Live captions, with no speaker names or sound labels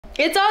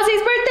It's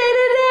Ozzy's birthday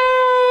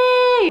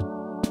today!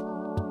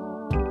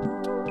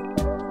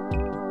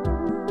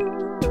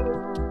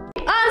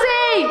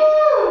 Ozzy!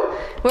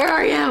 Where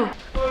are you?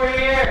 Over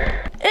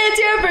here. It's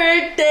your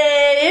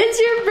birthday! It's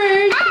your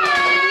birthday!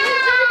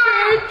 It's your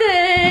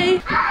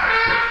birthday!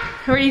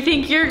 Where do you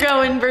think you're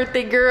going,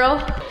 birthday girl?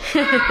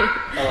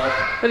 Hello.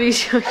 What are you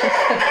showing?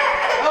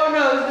 Oh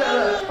no,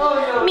 Stella. Oh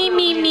no. Me.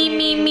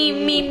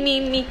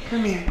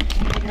 Come here.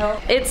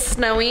 It's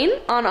snowing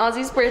on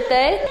Ozzy's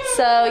birthday,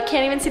 so you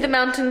can't even see the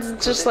mountains.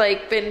 It's just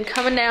like been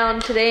coming down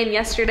today and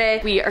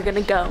yesterday. We are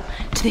gonna go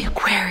to the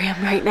aquarium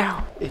right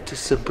now. It's a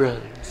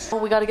surprise.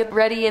 Well, we gotta get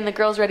ready and the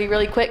girls ready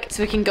really quick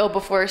so we can go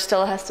before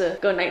Stella has to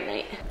go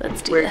night-night.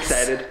 Let's do this. We're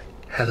excited.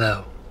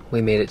 Hello.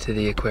 We made it to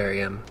the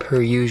aquarium.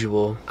 Per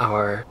usual,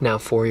 our now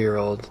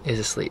 4-year-old is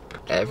asleep.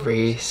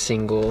 Every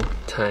single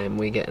time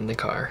we get in the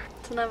car,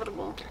 It's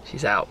inevitable.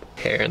 she's out.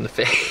 Hair in the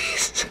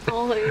face.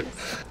 Always.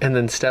 And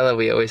then Stella,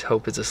 we always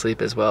hope is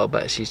asleep as well,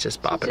 but she's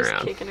just bopping Just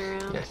around. kicking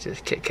around. Yeah,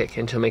 she's just kick,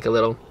 and she'll make a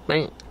little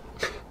bang.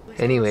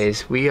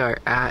 Anyways, we are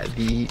at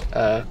the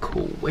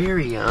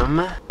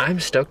aquarium. I'm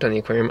stoked on the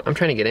aquarium. I'm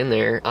trying to get in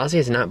there. Ozzy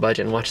is not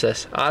budging. Watch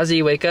this.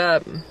 Ozzy, wake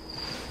up.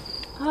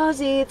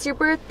 Ozzy, it's your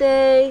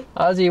birthday.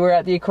 Ozzy, we're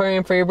at the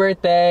aquarium for your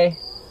birthday.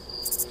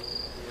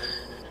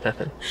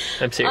 Nothing.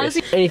 I'm serious.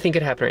 Ozzy. Anything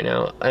could happen right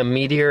now. A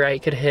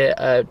meteorite could hit,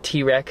 a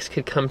T-Rex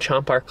could come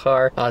chomp our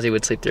car. Ozzy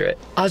would sleep through it.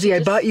 Ozzy,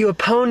 I bought you a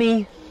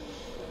pony.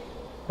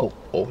 Oh,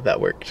 that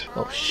worked.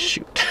 Oh,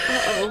 shoot.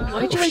 Uh-oh,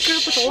 why'd you wake her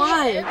up with a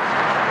lie?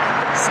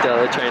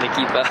 Stella trying to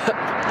keep up.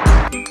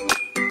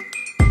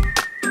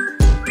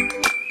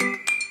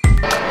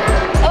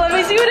 Oh, let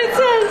me see what it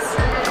says.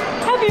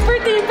 Happy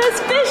birthday,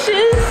 best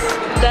fishes.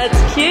 That's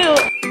cute.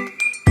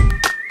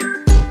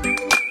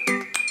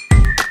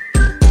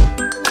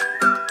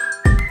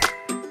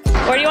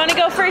 Where do you want to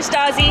go first,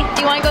 Ozzy?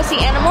 Do you want to go see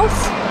animals?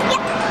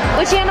 Yeah.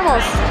 Which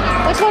animals?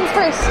 Which one's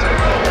first?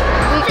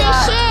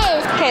 Fishes.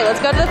 Okay,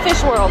 let's go to the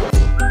fish world. Look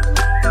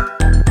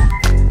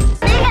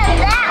at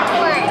that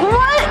one.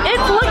 What?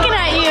 It's looking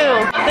at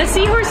you. The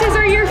seahorses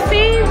are your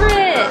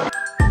favorite.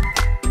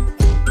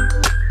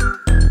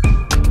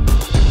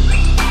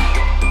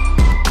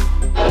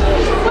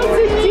 What's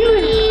it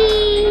doing?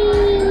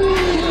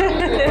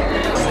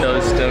 So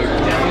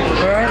stoked.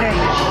 Where are they?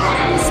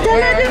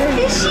 Stella, the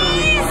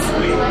fishies.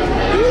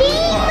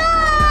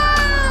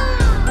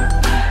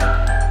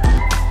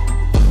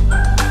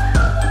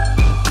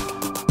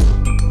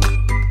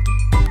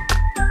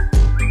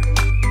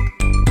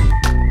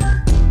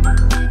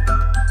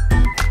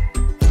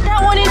 That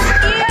one is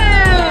huge.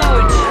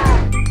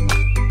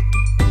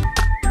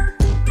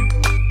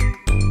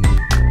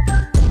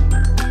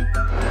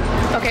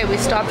 Okay, we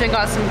stopped and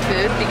got some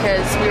food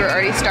because we were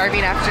already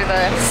starving after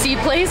the sea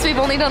place. We've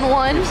only done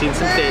one. We've seen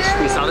some fish.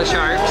 We saw the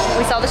sharks.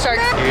 We saw the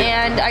sharks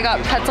and I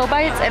got pretzel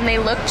bites and they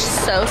looked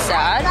so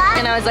sad.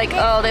 And I was like,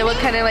 oh, they look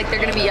kind of like they're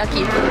gonna be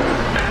yucky.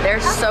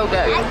 They're so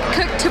good.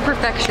 Cooked to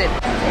perfection.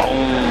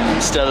 Oh,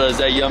 Stella, is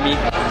that yummy?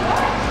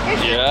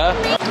 Yeah?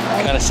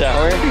 Kind of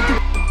sour?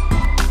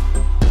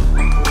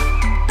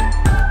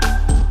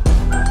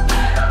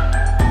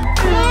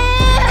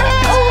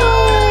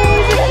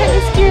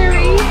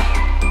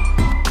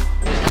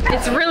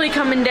 It's really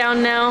coming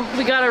down now.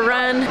 We gotta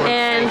run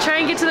and try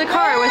and get to the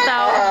car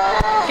without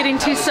getting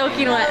too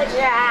soaking wet.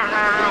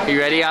 You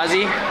ready,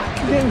 Ozzy?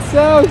 Getting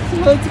soaked.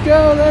 Let's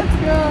go. Let's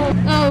go.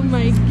 Oh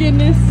my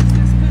goodness.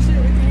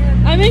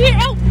 I'm in here.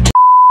 Oh!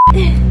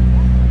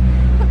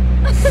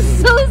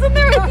 Stella's in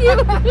there with you.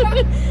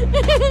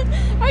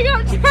 I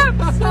got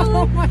trapped,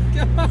 Stella. Oh my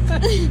god.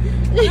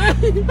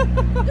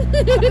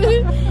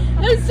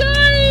 I'm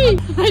sorry.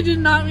 I did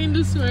not mean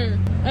to swear.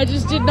 I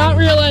just did not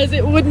realize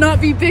it would not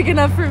be big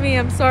enough for me.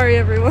 I'm sorry,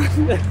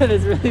 everyone. That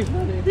is really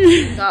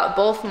funny. Got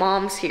both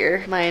moms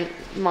here, my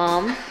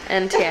mom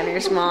and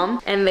Tanner's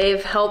mom, and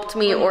they've helped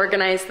me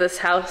organize this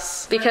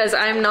house because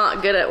I'm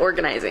not good at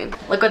organizing.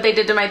 Look what they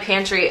did to my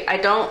pantry. I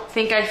don't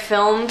think I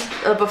filmed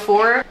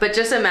before, but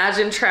just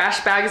imagine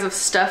trash bags of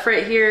stuff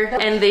right here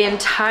and the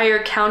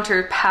entire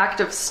counter packed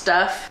of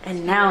stuff.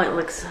 And now it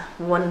looks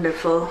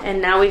wonderful.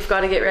 And now we've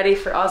got to get ready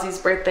for Ozzy's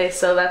birthday,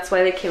 so that's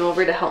why they came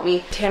over to help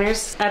me.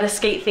 Tanner's at a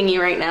skate thingy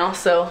right now,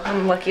 so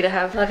I'm lucky to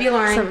have Love you,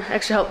 Lauren. some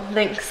extra help.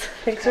 Thanks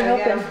for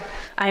helping.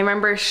 I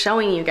remember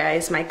showing you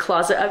guys my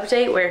closet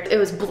update where it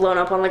was blown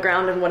up on the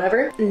ground and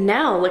whatever.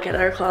 Now look at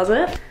our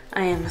closet.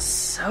 I am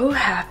so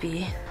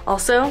happy.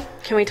 Also,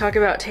 can we talk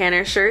about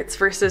Tanner's shirts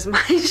versus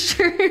my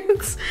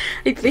shirts?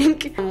 I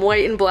think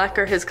white and black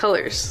are his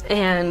colors.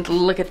 And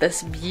look at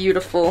this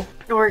beautiful,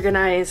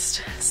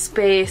 organized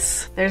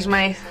space. There's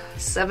my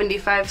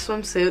 75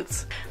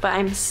 swimsuits. But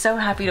I'm so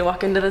happy to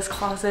walk into this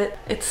closet.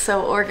 It's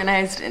so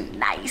organized and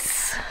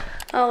nice.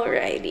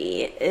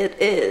 Alrighty, it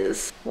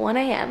is 1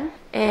 a.m.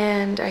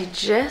 and I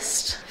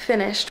just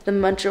finished the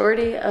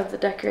majority of the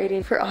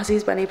decorating for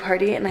Ozzy's bunny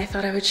party, and I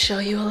thought I would show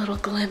you a little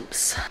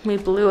glimpse. We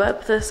blew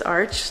up this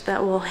arch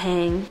that will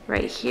hang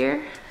right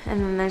here,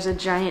 and then there's a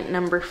giant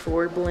number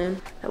 4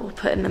 balloon that we'll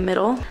put in the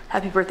middle.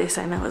 Happy birthday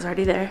sign that was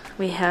already there.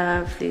 We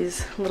have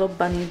these little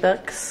bunny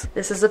books.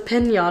 This is a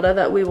piñata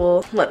that we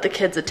will let the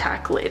kids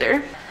attack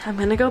later. I'm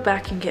gonna go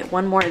back and get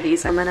one more of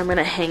these, and then I'm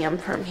gonna hang them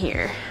from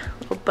here.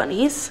 Little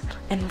bunnies.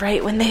 And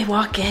right when they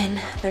walk in,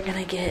 they're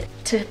gonna get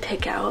to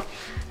pick out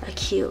a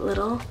cute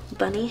little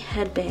bunny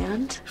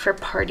headband for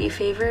party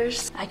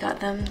favors. I got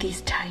them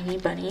these tiny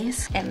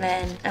bunnies and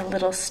then a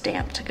little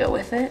stamp to go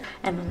with it.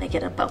 And then they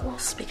get a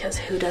bubbles, because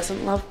who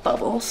doesn't love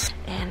bubbles?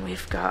 And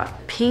we've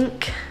got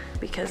pink,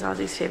 because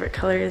Ozzy's favorite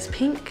color is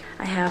pink.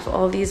 I have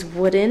all these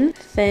wooden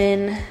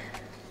thin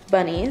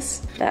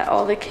bunnies that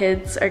all the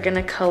kids are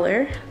gonna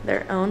color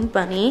their own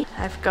bunny.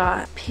 I've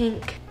got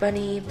pink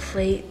bunny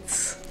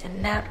plates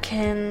and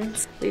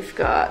napkins. We've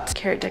got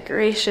carrot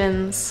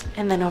decorations.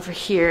 And then over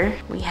here,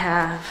 we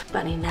have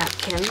bunny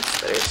napkins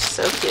that are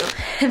so cute.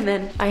 And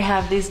then I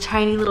have these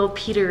tiny little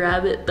Peter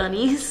Rabbit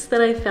bunnies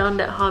that I found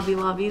at Hobby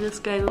Lobby. This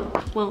guy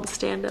won't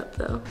stand up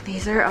though.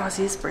 These are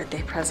Ozzy's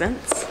birthday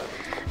presents.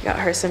 Got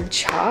her some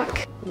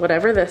chalk,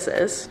 whatever this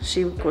is.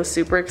 She was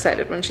super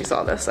excited when she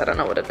saw this. I don't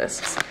know what it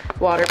is.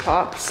 Water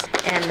pops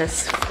and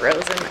this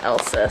Frozen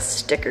Elsa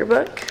sticker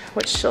book,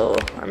 which she'll,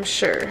 I'm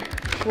sure,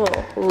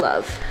 will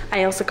love.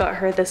 I also got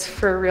her this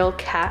for real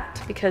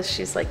cat, because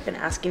she's like been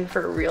asking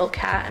for a real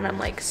cat, and I'm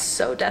like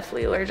so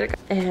deathly allergic.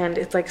 And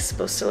it's like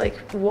supposed to like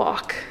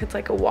walk. It's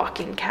like a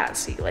walking cat,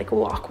 so you like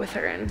walk with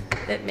her and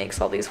it makes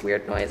all these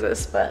weird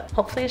noises, but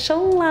hopefully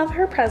she'll love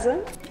her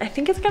present. I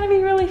think it's gonna be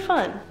really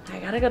fun. I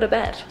gotta go to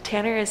bed.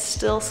 Tanner is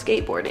still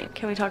skateboarding.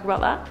 Can we talk about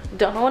that?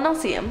 Don't know when I'll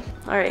see him.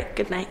 All right,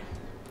 good night.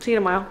 See you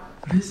tomorrow.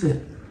 What is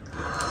it?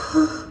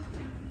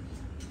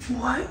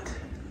 What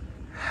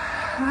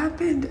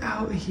happened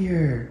out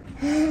here?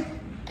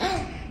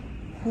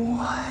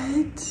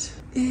 What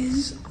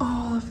is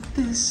all of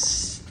this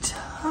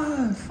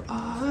stuff,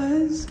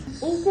 Oz?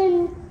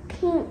 Even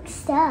pink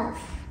stuff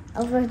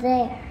over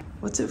there.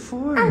 What's it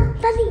for?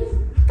 Bunnies,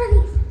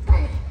 bunnies,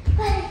 bunnies,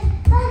 bunnies,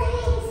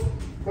 bunnies.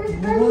 There's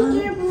bunny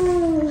ear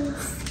balloons.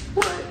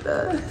 What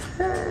the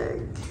heck?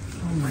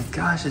 Oh my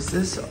gosh, is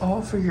this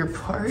all for your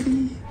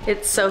party?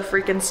 It's so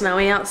freaking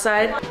snowy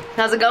outside.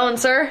 How's it going,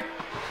 sir?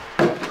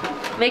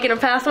 Making a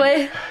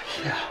pathway?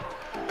 Yeah.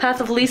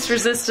 Path of least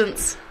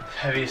resistance.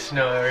 Heavy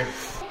snow.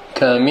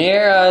 Come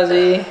here,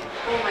 Ozzy.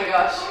 Oh my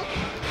gosh.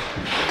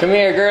 Come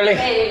here, girly.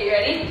 Hey, you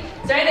ready?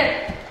 It's right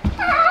there.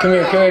 Come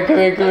here, come here, come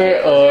here, come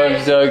here. Oh,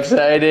 I'm so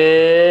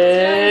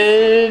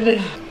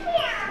excited.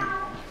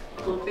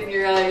 Open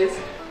your eyes.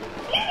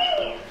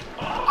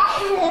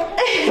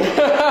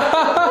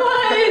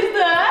 What is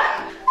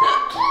that?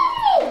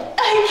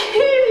 A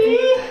kitty.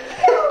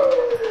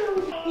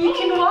 You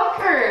can walk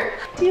her.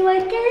 Do you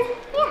like her?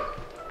 Yeah.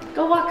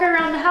 Go walk her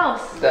around the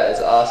house. That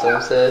is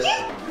awesome, sis.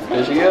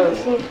 Here she goes.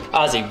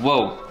 Ozzy,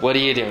 whoa, what are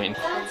you doing?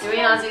 I'm doing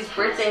Ozzy's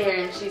birthday hair,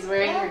 and she's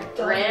wearing her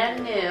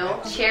brand new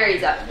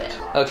cherries outfit.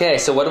 Okay,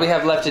 so what do we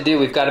have left to do?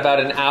 We've got about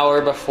an hour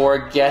before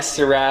guests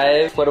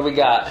arrive. What do we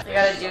got? We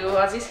gotta do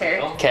Ozzy's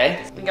hair. Okay.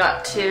 We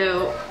got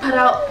to put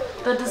out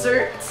the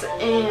desserts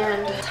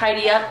and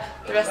tidy up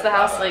the rest of the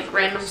house, like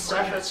random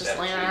stuff that's just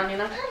laying around, you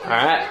know? All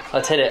right,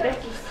 let's hit it.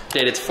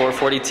 Date, it's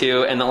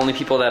 4:42, and the only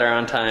people that are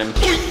on time.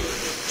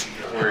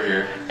 We're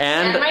here.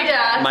 And my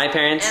dad. My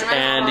parents, and my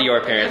and mom.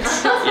 your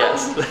parents.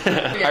 Yes.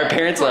 Our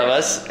parents love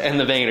us, and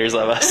the Bangers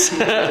love us.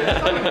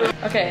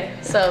 Okay,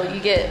 so you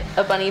get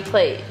a bunny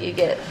plate, you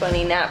get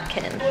bunny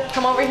napkin.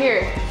 Come over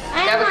here.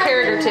 Grab a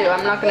carrot or two.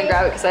 I'm not gonna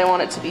grab it because I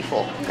want it to be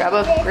full. Grab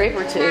a grape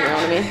or two, you know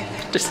what I mean?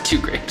 Just 2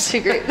 grapes. 2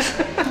 grapes.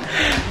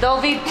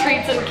 There'll be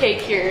treats and cake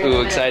here. in a Ooh,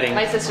 minute. exciting.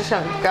 My sister's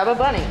coming. Grab a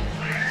bunny.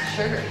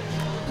 Sugar.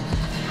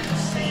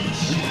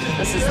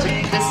 This is the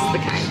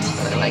kind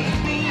that I like.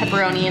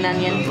 Pepperoni and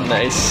onion.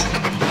 Nice.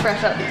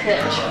 Fresh out the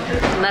kitchen.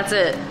 And that's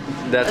it.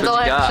 That's all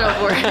what I you have to show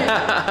for it.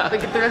 got.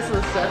 Look at the rest of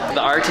the stuff.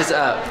 The arch is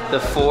up. The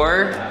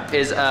 4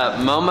 is up.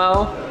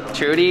 Momo,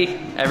 Trudy,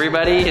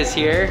 everybody is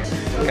here.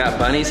 Got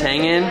bunnies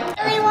hanging.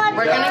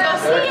 We're gonna go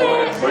see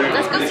it.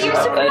 Let's go see your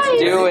surprise. Let's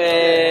do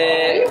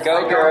it.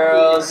 Go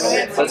girls.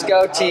 Let's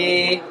go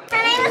T.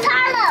 My name is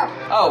Harlow.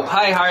 Oh,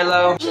 hi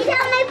Harlow. She's on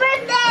my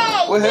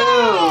birthday.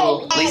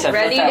 Woohoo. Yay. Lisa,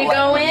 Ready flip that to one.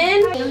 go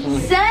in?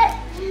 Set.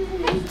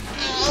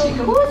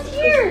 Who's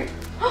here?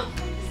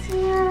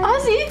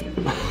 Ozzy?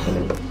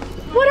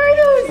 What are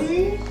those?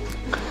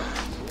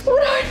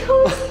 What are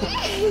those?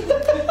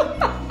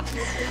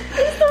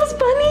 Is those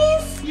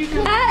bunnies?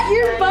 At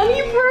your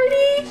bunny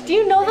party? Do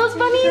you know those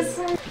bunnies?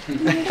 Look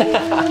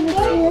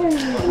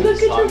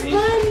at the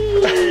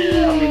bunnies.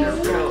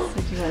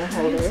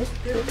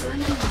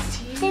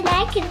 Then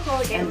I can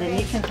hold her. And then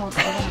you can hold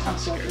her.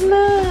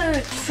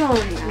 Look, so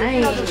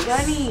nice.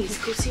 Bunnies.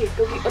 Go see it.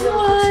 Go get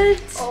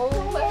what?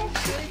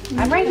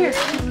 I'm right here.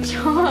 Good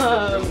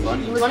job.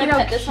 You want to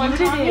pet this one,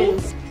 Tommy? Do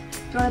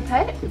you want to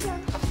pet?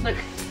 Look.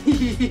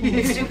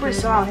 It's super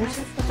soft.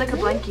 It's like a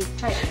blankie.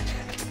 Try it.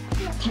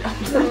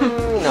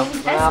 No,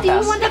 I'll Do you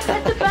pass. want to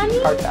pet the bunny?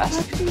 Hard pass.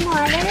 Want some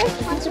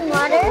water? Want some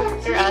water?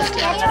 You're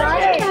asking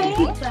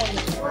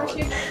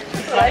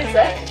What I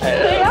said.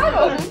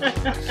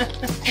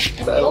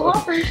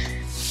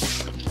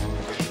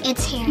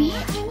 It's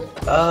Harriet.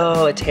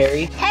 Oh, it's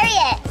Harry.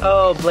 Harriet!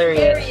 Oh,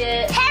 Blariot.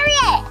 Harriet!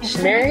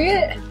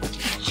 Marriott?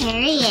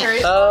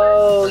 Harriet.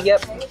 Oh,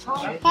 yep. Harriet.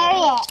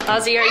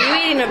 Ozzy, are you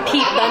eating a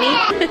Pete bunny?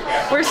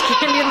 Worst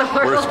candy in the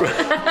world.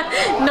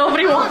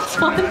 Nobody wants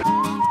one.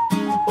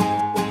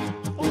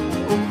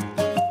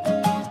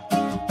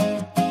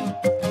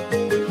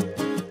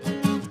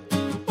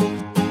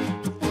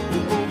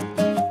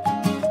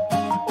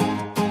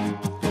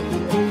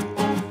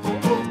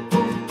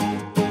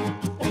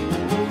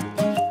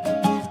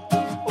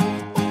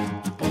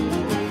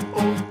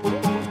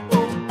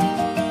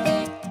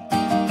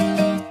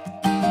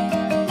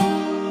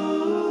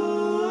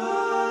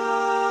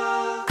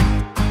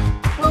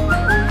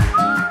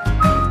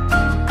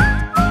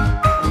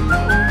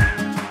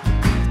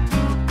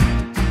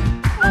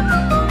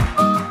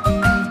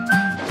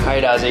 All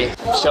right, Ozzy,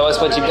 show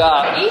us what you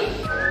got.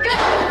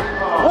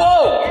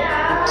 Whoa!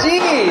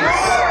 Jeez!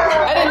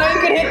 I didn't know you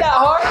could hit that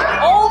hard.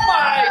 Oh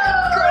my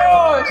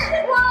gosh!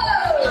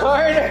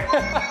 Harder!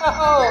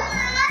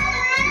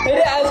 Hit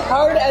it as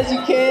hard as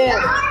you can.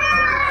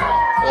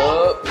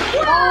 Oh.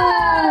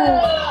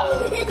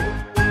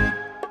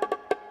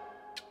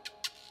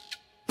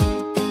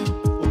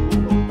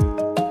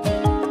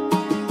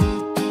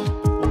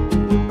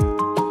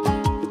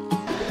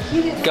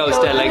 Go,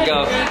 Stella,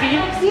 go.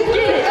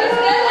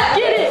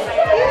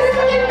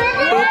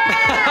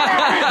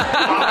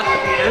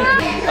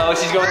 Oh,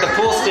 she's going with the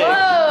pool stick.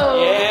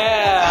 Whoa.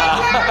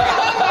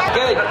 Yeah.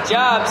 Good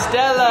job,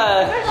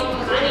 Stella.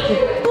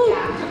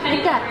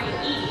 Like that.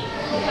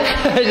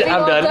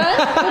 I'm done.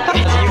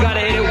 You gotta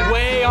hit it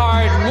way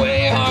hard,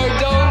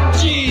 don't,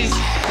 jeez.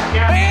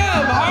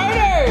 Bam,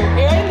 harder.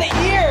 You're in the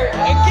ear,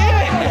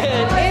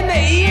 again, in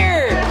the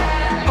ear.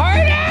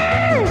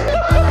 Harder.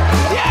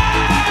 Yeah.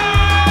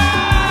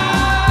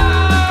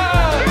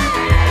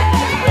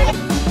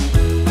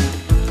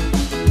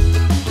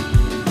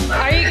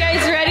 Are you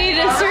guys ready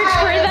to search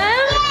for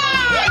them?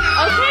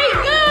 Okay,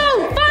 go!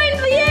 Find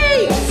the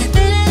eggs!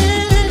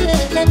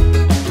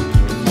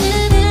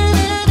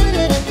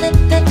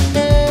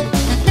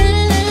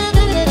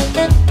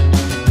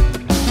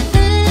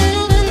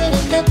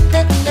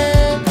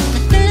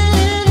 Did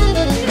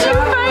you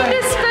find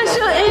a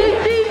special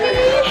egg, baby?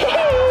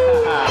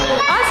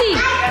 Ozzy,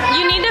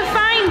 you need to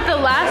find the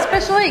last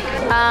special egg.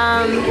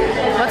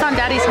 What's on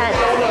Daddy's head?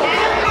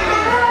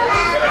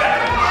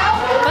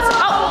 What's,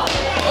 oh!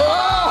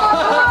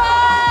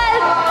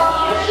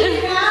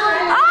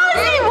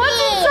 Ozzy, what's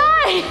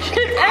inside?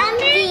 It's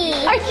empty.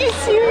 Are you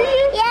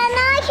serious? Yeah,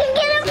 now I can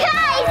get a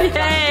prize.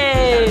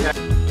 Yay!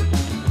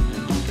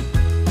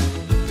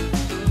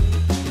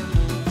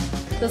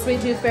 The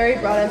Sweet Tooth Fairy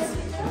brought us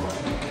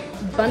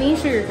bunny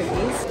sugar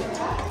cookies.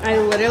 I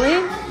literally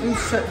am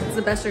shook. It's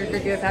the best sugar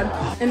cookie I've had.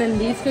 And then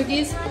these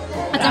cookies.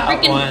 It's a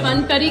freaking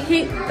funfetti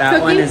cake That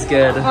cookie. one is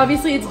good.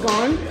 Obviously it's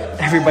gone.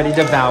 Everybody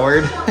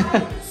devoured.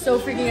 So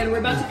freaking good. We're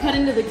about to cut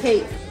into the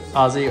cake.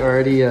 Ozzy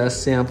already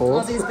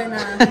sampled. Ozzy's been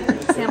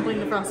sampling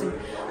the frosting.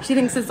 She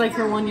thinks it's like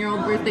her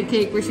 1-year-old birthday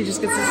cake where she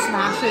just gets to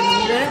smash it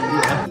and eat it.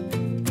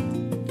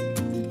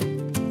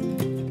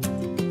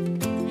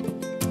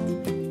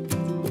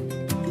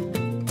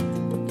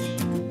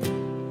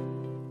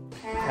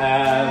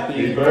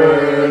 Happy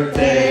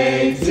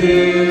birthday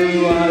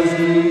to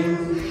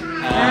Ozzy.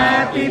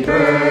 Happy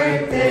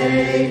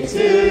birthday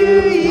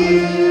to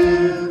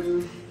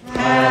you.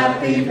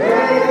 Happy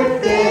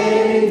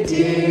birthday,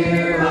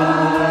 dear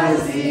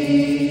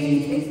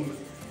Ozzy.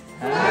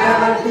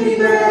 Happy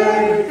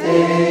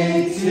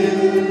birthday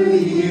to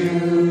you.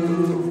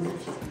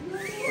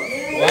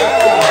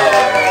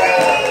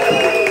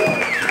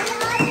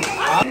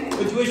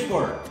 What'd you wish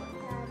for?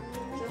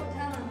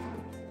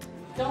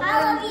 I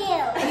love you.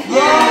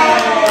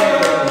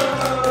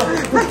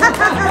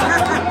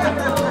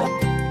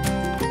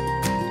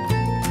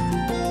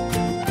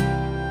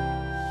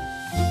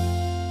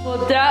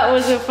 Well, that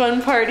was a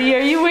fun party. Are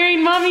you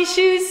wearing mommy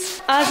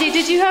shoes? Ozzy,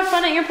 did you have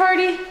fun at your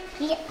party?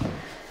 Yeah.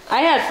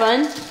 I had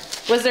fun.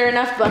 Was there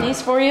enough bunnies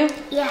for you?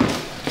 Yeah.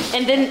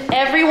 And then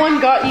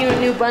everyone got you a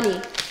new bunny.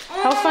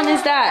 How fun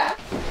is that?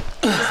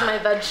 This is my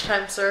veg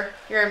time, sir.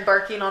 You're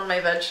embarking on my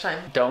veg time.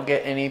 Don't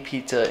get any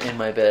pizza in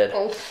my bed.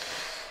 Oh,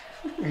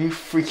 Are you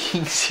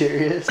freaking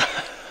serious?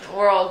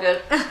 we're all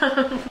good.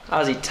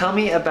 Ozzy, tell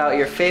me about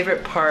your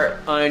favorite part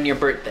on your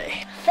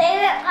birthday.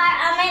 Favorite part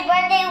of my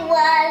birthday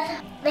was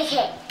the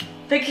cake.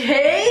 The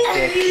cake?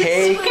 The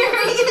cake.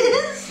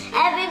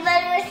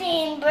 Everybody was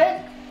singing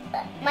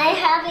my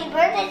happy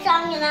birthday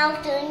song and I was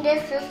doing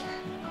this with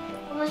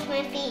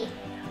my feet.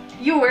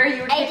 You were I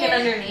kicking did.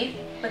 underneath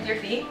with your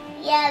feet?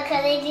 Yeah,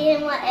 because I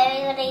didn't want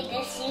everybody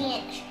to sing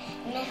it.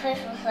 And my face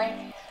was like,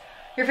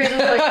 Your face was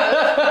like,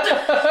 yeah, I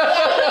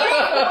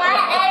didn't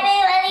want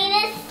everybody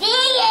to sing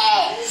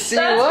it. See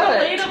that's what?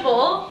 relatable.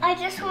 cool. I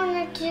just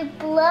wanted to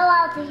blow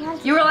out the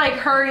candles. You were like,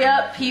 hurry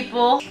up,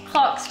 people.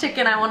 Clock's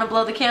ticking, I want to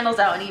blow the candles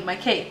out and eat my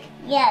cake.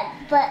 Yeah,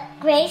 but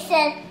Grace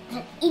said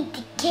to eat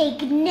the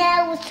cake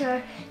now with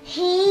her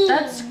hands.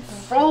 That's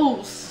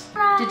gross.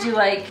 Did you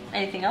like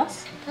anything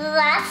else? The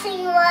last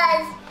thing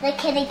was the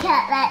kitty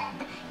cat that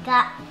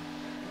got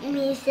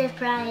me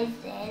surprises.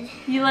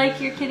 You like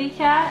your kitty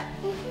cat?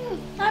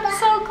 I'm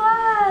so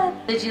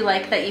glad. Did you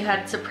like that you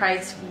had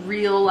surprise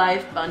real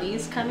life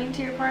bunnies coming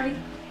to your party?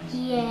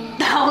 Yeah.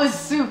 That was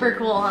super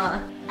cool, huh?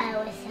 I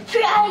was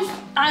surprised.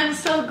 I'm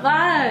so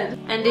glad.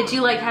 And did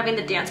you like having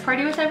the dance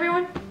party with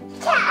everyone?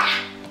 Yeah.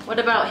 What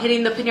about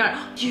hitting the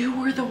pinata? You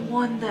were the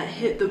one that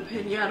hit the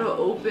pinata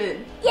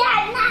open.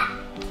 Yeah, not.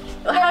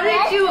 How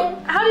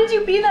did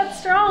you be that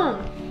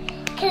strong?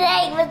 Cause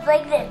I was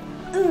like this.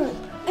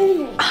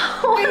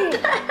 What the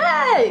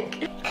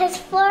heck? Cause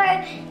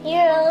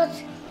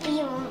 4-year-olds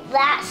be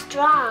that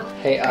strong.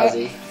 Hey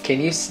Ozzy, can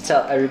you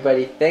tell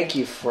everybody thank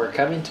you for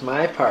coming to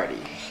my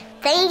party?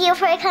 Thank you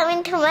for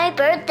coming to my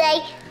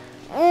birthday.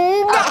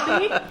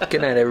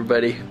 Good night,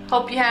 everybody.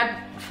 Hope you had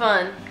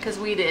fun, because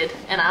we did,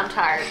 and I'm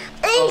tired.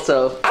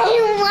 Also, I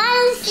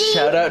want to see.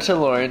 shout out to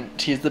Lauren.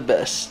 She's the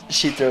best.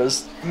 She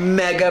throws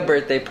mega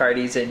birthday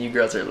parties, and you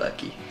girls are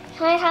lucky.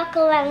 Can I talk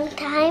a long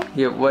time?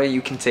 Yeah, well,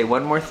 you can say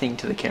one more thing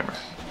to the camera.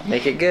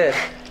 Make it good.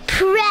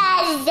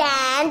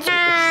 Present.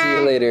 See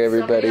you later,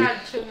 everybody. Somebody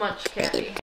had too much candy.